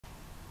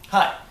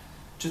Hi,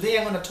 today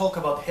I'm going to talk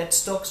about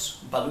headstocks,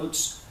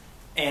 volutes,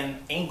 and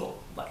angle,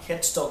 like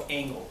headstock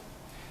angle.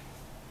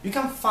 You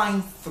can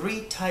find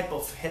three types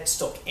of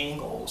headstock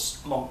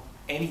angles among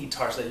any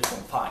guitars that you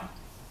can find.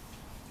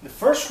 The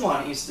first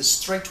one is the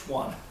straight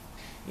one,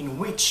 in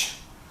which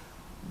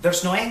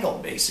there's no angle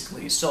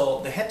basically,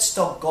 so the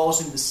headstock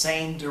goes in the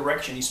same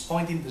direction, is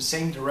pointing in the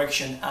same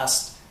direction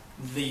as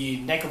the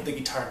neck of the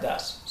guitar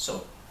does.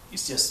 So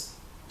it's just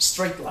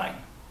straight line.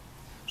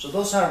 So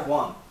those are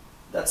one.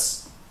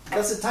 That's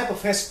the type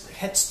of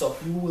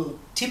headstock you will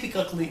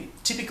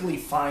typically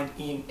find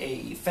in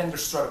a Fender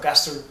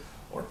Stratocaster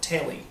or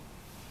Tele.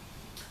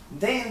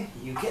 Then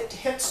you get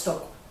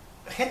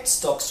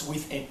headstocks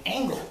with an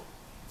angle.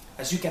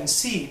 As you can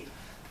see,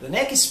 the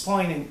neck is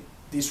pointing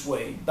this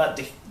way, but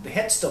the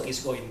headstock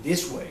is going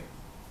this way.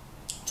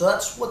 So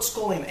that's what's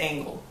called an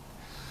angle.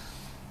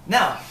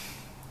 Now,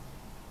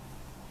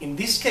 in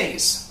this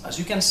case, as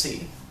you can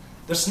see,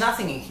 there's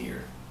nothing in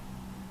here,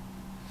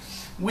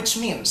 which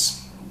means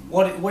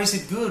what is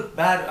it good,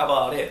 bad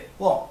about it?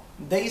 Well,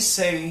 they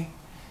say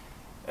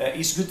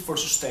it's good for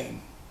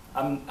sustain.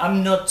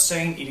 I'm not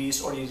saying it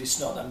is or it is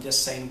not. I'm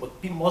just saying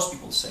what most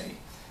people say.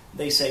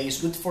 They say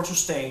it's good for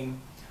sustain,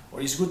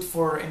 or it's good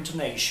for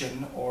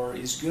intonation, or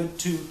it's good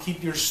to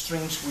keep your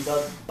strings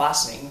without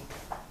buzzing.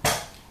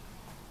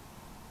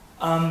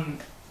 But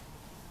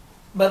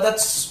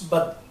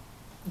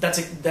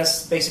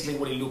that's basically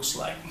what it looks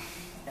like.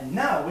 And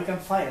now we can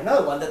find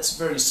another one that's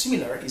very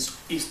similar.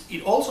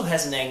 It also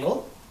has an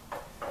angle,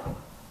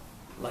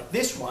 like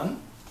this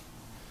one,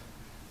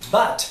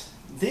 but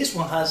this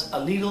one has a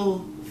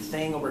little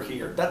thing over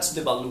here. That's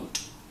the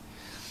volute.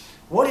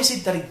 What is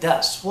it that it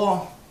does?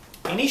 Well,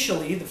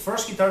 initially the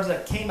first guitars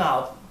that came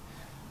out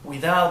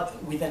with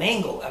an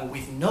angle and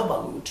with no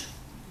volute,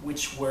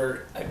 which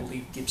were, I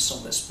believe,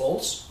 Gibson Les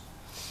Pauls,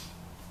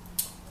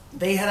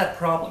 they had a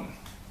problem.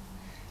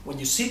 When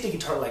you sit the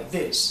guitar like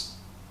this,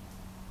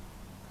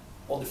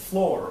 on the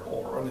floor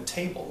or on the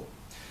table,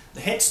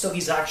 the headstock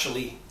is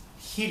actually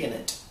hitting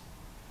it.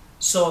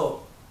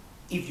 So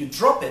if you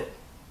drop it,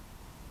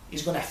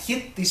 it's going to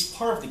hit this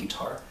part of the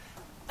guitar,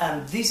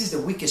 and this is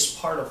the weakest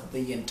part of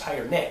the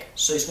entire neck,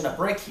 so it's going to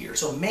break here.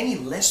 So many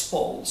Les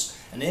Pauls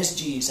and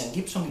SGs and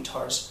Gibson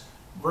guitars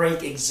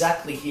break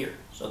exactly here.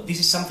 So this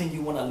is something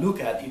you want to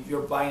look at if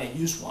you're buying a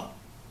used one.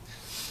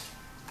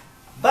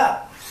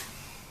 But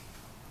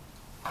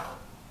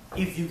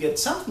if you get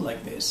something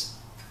like this,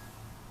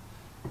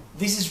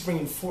 this is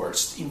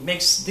reinforced. It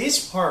makes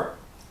this part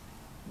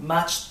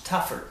much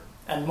tougher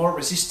and more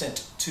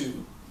resistant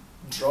to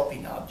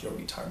dropping out your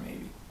guitar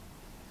maybe.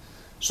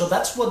 So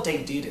that's what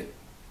they did it.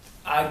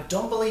 I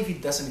don't believe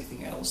it does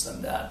anything else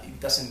than that. It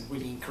doesn't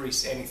really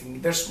increase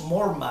anything. There's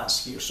more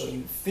mass here, so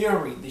in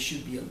theory there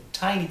should be a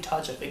tiny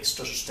touch of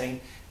extra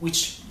sustain,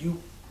 which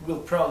you will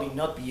probably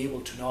not be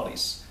able to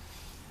notice.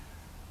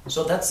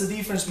 So that's the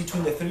difference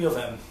between the three of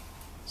them.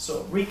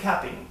 So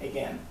recapping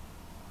again,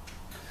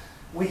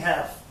 we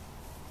have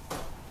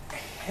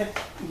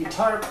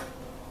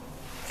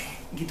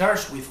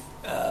guitars with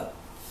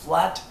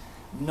flat,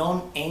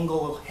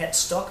 non-angle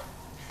headstock,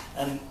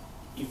 and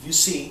if you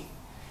see,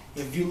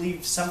 if you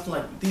leave something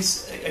like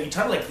this, a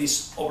guitar like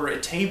this over a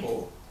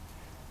table,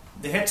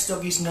 the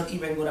headstock is not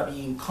even going to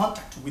be in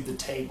contact with the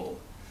table.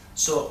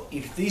 So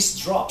if this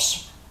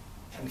drops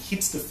and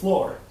hits the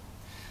floor,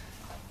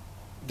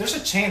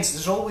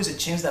 there's always a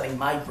chance that it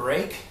might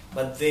break,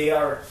 but they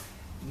are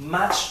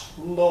much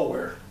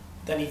lower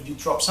than if you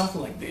drop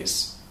something like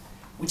this,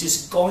 which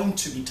is going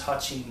to be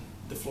touching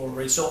the floor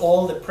already. So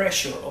all the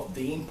pressure of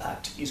the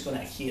impact is going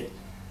to hit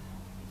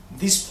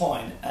this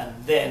point,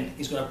 and then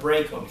it's going to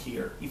break on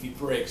here. If it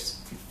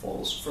breaks, if it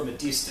falls from a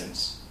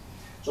distance.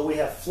 So we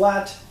have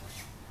flat,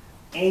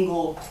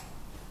 angle,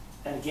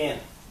 and again,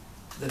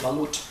 the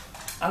volute.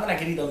 I'm going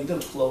to get it a little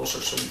closer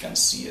so you can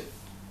see it.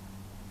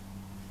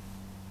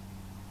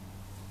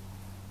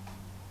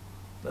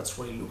 That's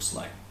what it looks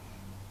like.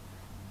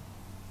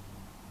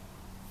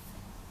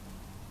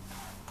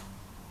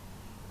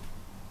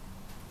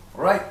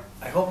 Alright,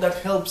 I hope that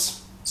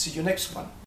helps. See you next one.